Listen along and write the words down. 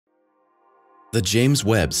The James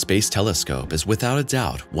Webb Space Telescope is without a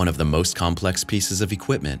doubt one of the most complex pieces of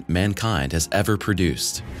equipment mankind has ever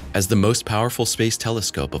produced. As the most powerful space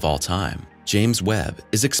telescope of all time, James Webb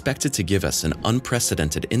is expected to give us an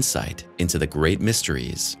unprecedented insight into the great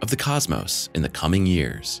mysteries of the cosmos in the coming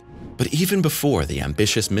years. But even before the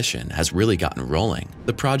ambitious mission has really gotten rolling,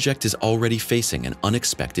 the project is already facing an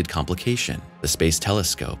unexpected complication. The Space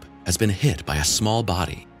Telescope has been hit by a small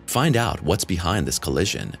body. Find out what's behind this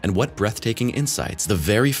collision and what breathtaking insights the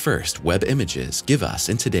very first Webb images give us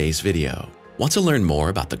in today's video. Want to learn more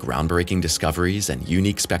about the groundbreaking discoveries and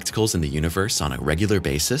unique spectacles in the universe on a regular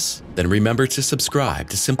basis? Then remember to subscribe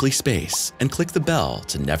to SimplySpace and click the bell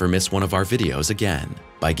to never miss one of our videos again.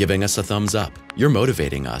 By giving us a thumbs up, you're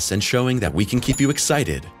motivating us and showing that we can keep you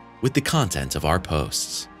excited with the content of our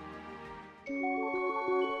posts.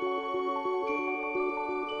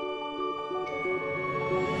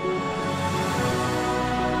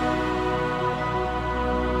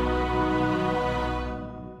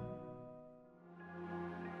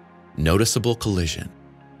 Noticeable collision.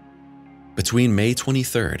 Between May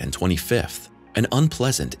 23rd and 25th, an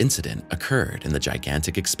unpleasant incident occurred in the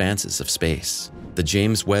gigantic expanses of space. The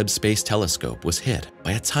James Webb Space Telescope was hit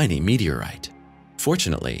by a tiny meteorite.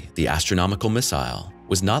 Fortunately, the astronomical missile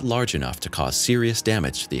was not large enough to cause serious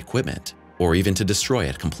damage to the equipment or even to destroy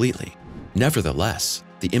it completely. Nevertheless,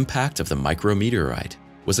 the impact of the micrometeorite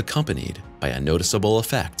was accompanied by a noticeable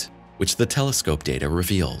effect, which the telescope data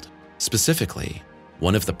revealed. Specifically,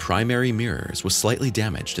 one of the primary mirrors was slightly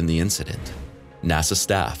damaged in the incident. NASA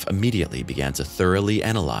staff immediately began to thoroughly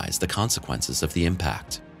analyze the consequences of the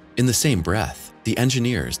impact. In the same breath, the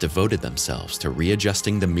engineers devoted themselves to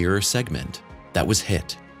readjusting the mirror segment that was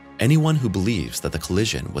hit. Anyone who believes that the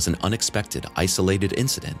collision was an unexpected, isolated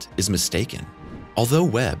incident is mistaken. Although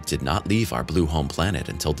Webb did not leave our blue home planet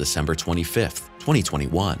until December 25th,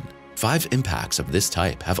 2021, 5 impacts of this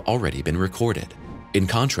type have already been recorded. In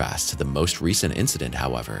contrast to the most recent incident,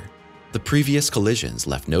 however, the previous collisions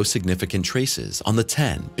left no significant traces on the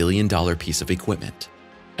 $10 billion piece of equipment.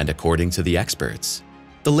 And according to the experts,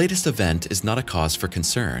 the latest event is not a cause for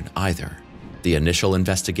concern either. The initial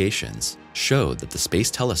investigations showed that the Space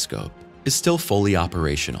Telescope is still fully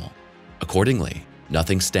operational. Accordingly,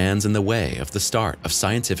 nothing stands in the way of the start of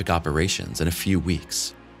scientific operations in a few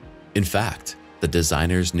weeks. In fact, the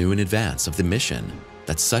designers knew in advance of the mission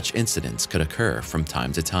that such incidents could occur from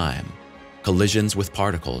time to time. Collisions with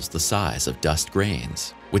particles the size of dust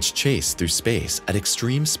grains, which chase through space at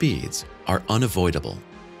extreme speeds, are unavoidable.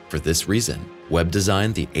 For this reason, Webb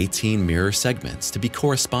designed the 18 mirror segments to be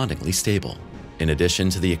correspondingly stable. In addition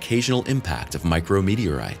to the occasional impact of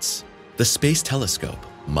micrometeorites, the Space Telescope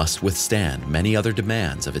must withstand many other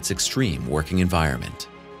demands of its extreme working environment.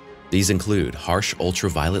 These include harsh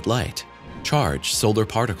ultraviolet light, charged solar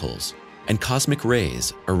particles, and cosmic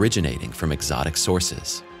rays originating from exotic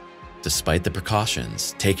sources. Despite the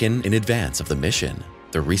precautions taken in advance of the mission,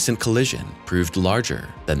 the recent collision proved larger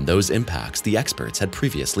than those impacts the experts had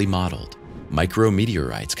previously modeled.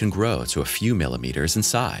 Micrometeorites can grow to a few millimeters in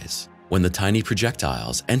size. When the tiny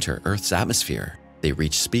projectiles enter Earth's atmosphere, they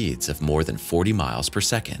reach speeds of more than 40 miles per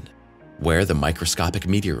second. Where the microscopic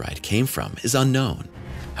meteorite came from is unknown.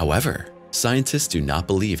 However, scientists do not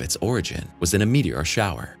believe its origin was in a meteor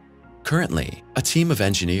shower. Currently, a team of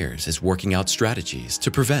engineers is working out strategies to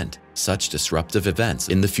prevent such disruptive events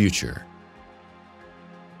in the future.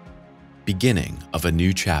 Beginning of a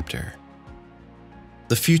new chapter.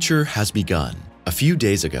 The future has begun. A few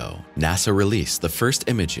days ago, NASA released the first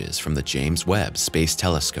images from the James Webb Space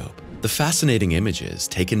Telescope. The fascinating images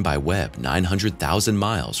taken by Webb 900,000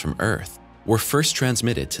 miles from Earth were first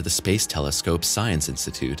transmitted to the Space Telescope Science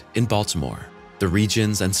Institute in Baltimore. The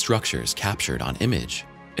regions and structures captured on image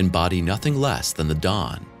embody nothing less than the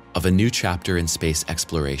dawn of a new chapter in space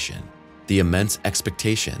exploration. The immense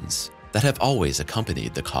expectations that have always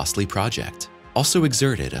accompanied the costly project also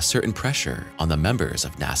exerted a certain pressure on the members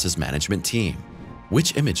of NASA's management team.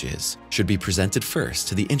 Which images should be presented first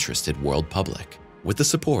to the interested world public? With the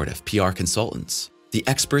support of PR consultants, the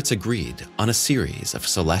experts agreed on a series of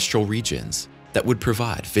celestial regions that would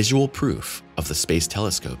provide visual proof of the Space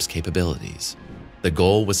Telescope's capabilities. The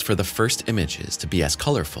goal was for the first images to be as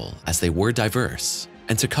colorful as they were diverse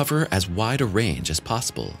and to cover as wide a range as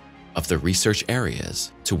possible of the research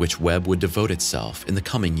areas to which Webb would devote itself in the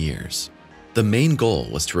coming years. The main goal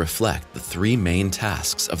was to reflect the 3 main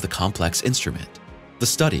tasks of the complex instrument: the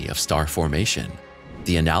study of star formation,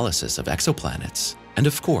 the analysis of exoplanets, and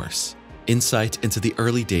of course, insight into the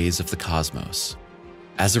early days of the cosmos.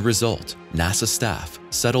 As a result, NASA staff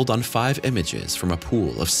settled on 5 images from a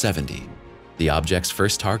pool of 70. The objects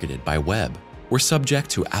first targeted by Webb were subject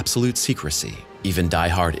to absolute secrecy. Even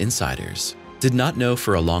die-hard insiders did not know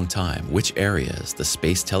for a long time which areas the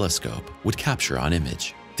Space Telescope would capture on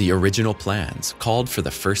image. The original plans called for the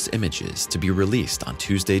first images to be released on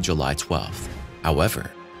Tuesday, July 12th. However,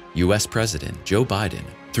 US President Joe Biden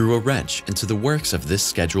threw a wrench into the works of this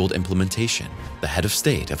scheduled implementation. The head of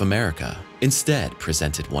state of America instead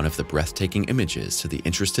presented one of the breathtaking images to the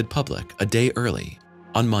interested public a day early,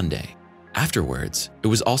 on Monday. Afterwards, it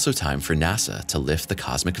was also time for NASA to lift the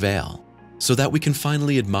cosmic veil, so that we can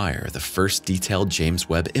finally admire the first detailed James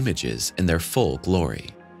Webb images in their full glory.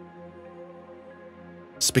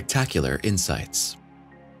 Spectacular insights.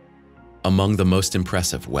 Among the most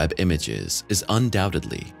impressive Webb images is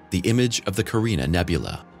undoubtedly the image of the Carina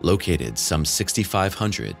Nebula, located some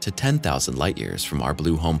 6,500 to 10,000 light-years from our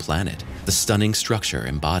blue home planet. The stunning structure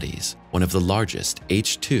embodies one of the largest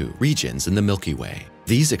H2 regions in the Milky Way.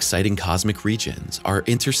 These exciting cosmic regions are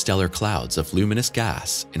interstellar clouds of luminous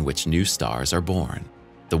gas in which new stars are born.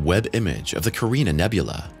 The Webb image of the Carina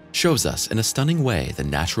Nebula shows us in a stunning way the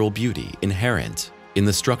natural beauty inherent in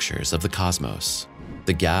the structures of the cosmos.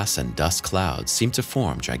 The gas and dust clouds seem to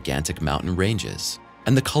form gigantic mountain ranges,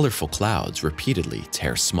 and the colorful clouds repeatedly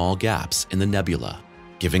tear small gaps in the nebula,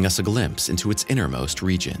 giving us a glimpse into its innermost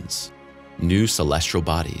regions. New celestial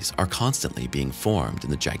bodies are constantly being formed in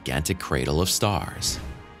the gigantic cradle of stars.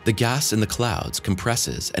 The gas in the clouds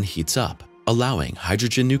compresses and heats up, allowing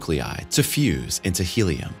hydrogen nuclei to fuse into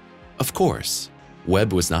helium. Of course,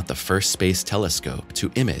 Webb was not the first space telescope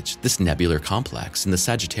to image this nebular complex in the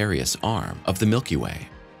Sagittarius arm of the Milky Way.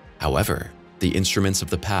 However, the instruments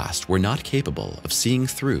of the past were not capable of seeing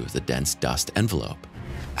through the dense dust envelope.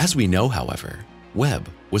 As we know, however, Webb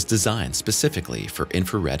was designed specifically for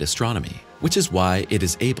infrared astronomy, which is why it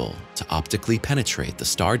is able to optically penetrate the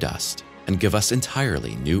star dust and give us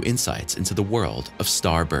entirely new insights into the world of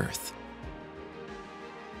star birth.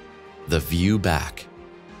 The view back.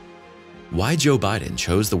 Why Joe Biden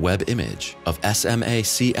chose the Webb image of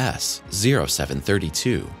SMACS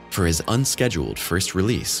 0732 for his unscheduled first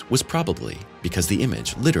release was probably because the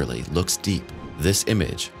image literally looks deep. This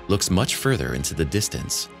image looks much further into the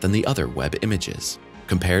distance than the other Webb images.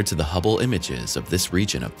 Compared to the Hubble images of this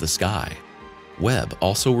region of the sky, Webb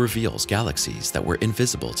also reveals galaxies that were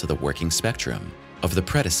invisible to the working spectrum of the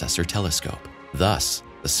predecessor telescope. Thus,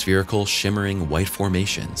 the spherical, shimmering white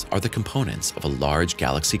formations are the components of a large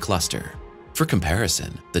galaxy cluster. For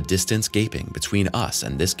comparison, the distance gaping between us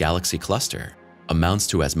and this galaxy cluster amounts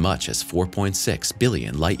to as much as 4.6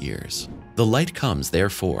 billion light-years. The light comes,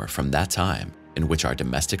 therefore, from that time in which our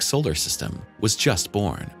domestic solar system was just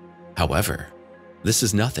born. However, this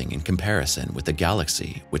is nothing in comparison with the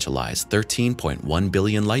galaxy which lies 13.1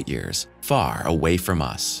 billion light-years far away from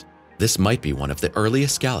us. This might be one of the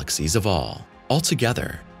earliest galaxies of all.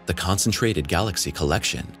 Altogether, the concentrated galaxy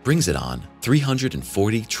collection brings it on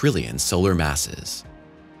 340 trillion solar masses.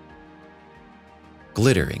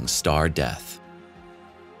 Glittering star death.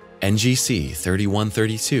 NGC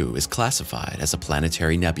 3132 is classified as a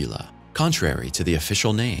planetary nebula. Contrary to the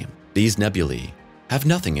official name, these nebulae have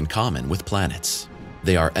nothing in common with planets.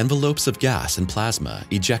 They are envelopes of gas and plasma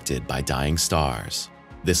ejected by dying stars.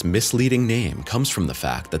 This misleading name comes from the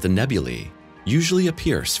fact that the nebulae usually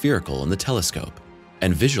appear spherical in the telescope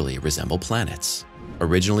and visually resemble planets,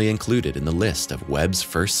 originally included in the list of Webb's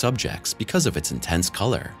first subjects because of its intense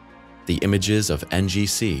color. The images of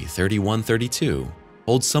NGC 3132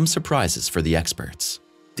 hold some surprises for the experts.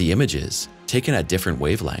 The images, taken at different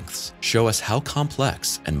wavelengths, show us how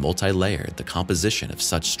complex and multi-layered the composition of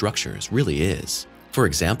such structures really is. For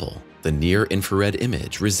example, the near-infrared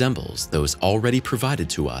image resembles those already provided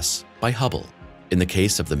to us by Hubble. In the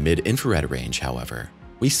case of the mid-infrared range, however,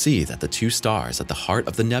 we see that the two stars at the heart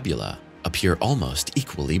of the nebula appear almost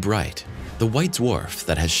equally bright. The white dwarf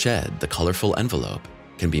that has shed the colorful envelope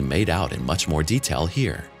can be made out in much more detail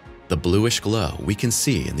here. The bluish glow we can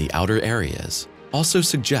see in the outer areas also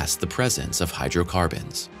suggests the presence of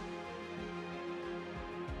hydrocarbons.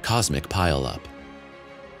 Cosmic pileup.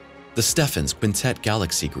 The Stefan's Quintet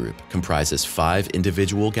galaxy group comprises 5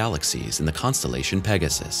 individual galaxies in the constellation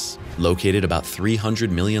Pegasus. Located about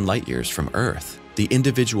 300 million light-years from Earth, the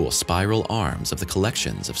individual spiral arms of the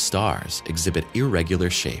collections of stars exhibit irregular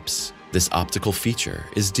shapes. This optical feature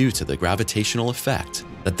is due to the gravitational effect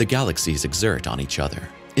that the galaxies exert on each other.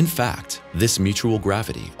 In fact, this mutual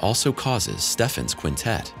gravity also causes Stefan's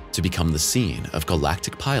Quintet to become the scene of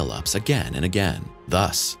galactic pileups again and again.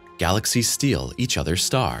 Thus, galaxies steal each other's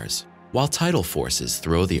stars, while tidal forces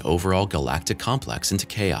throw the overall galactic complex into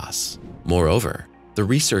chaos. Moreover, the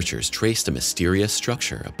researchers traced a mysterious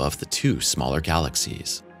structure above the 2 smaller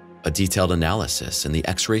galaxies. A detailed analysis in the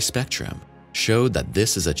X-ray spectrum showed that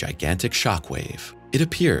this is a gigantic shockwave. It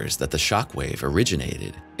appears that the shockwave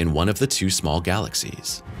originated in one of the two small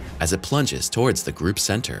galaxies. As it plunges towards the group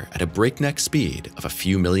center at a breakneck speed of a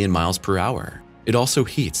few million miles per hour, it also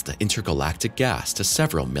heats the intergalactic gas to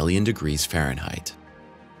several million degrees Fahrenheit.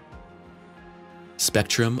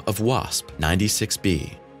 Spectrum of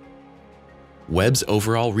WASP-96b. Webb's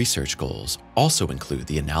overall research goals also include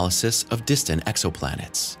the analysis of distant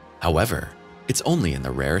exoplanets. However, it's only in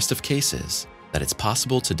the rarest of cases that it's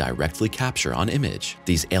possible to directly capture on image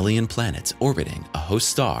these alien planets orbiting a host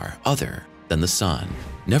star other than the Sun.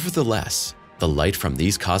 Nevertheless, the light from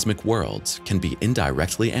these cosmic worlds can be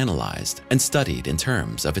indirectly analyzed and studied in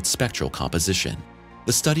terms of its spectral composition.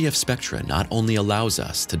 The study of spectra not only allows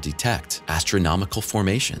us to detect astronomical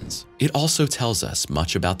formations, it also tells us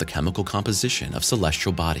much about the chemical composition of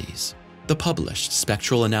celestial bodies. The published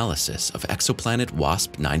spectral analysis of exoplanet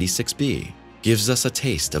WASP-96b gives us a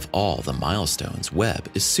taste of all the milestones Webb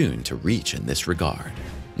is soon to reach in this regard.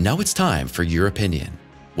 Now it's time for your opinion.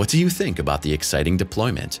 What do you think about the exciting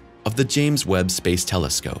deployment of the James Webb Space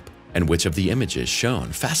Telescope, and which of the images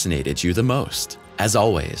shown fascinated you the most? As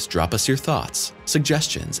always, drop us your thoughts,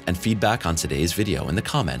 suggestions, and feedback on today's video in the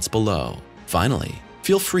comments below. Finally,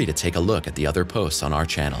 feel free to take a look at the other posts on our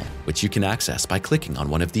channel, which you can access by clicking on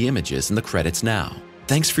one of the images in the credits now.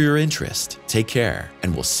 Thanks for your interest, take care,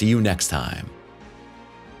 and we'll see you next time.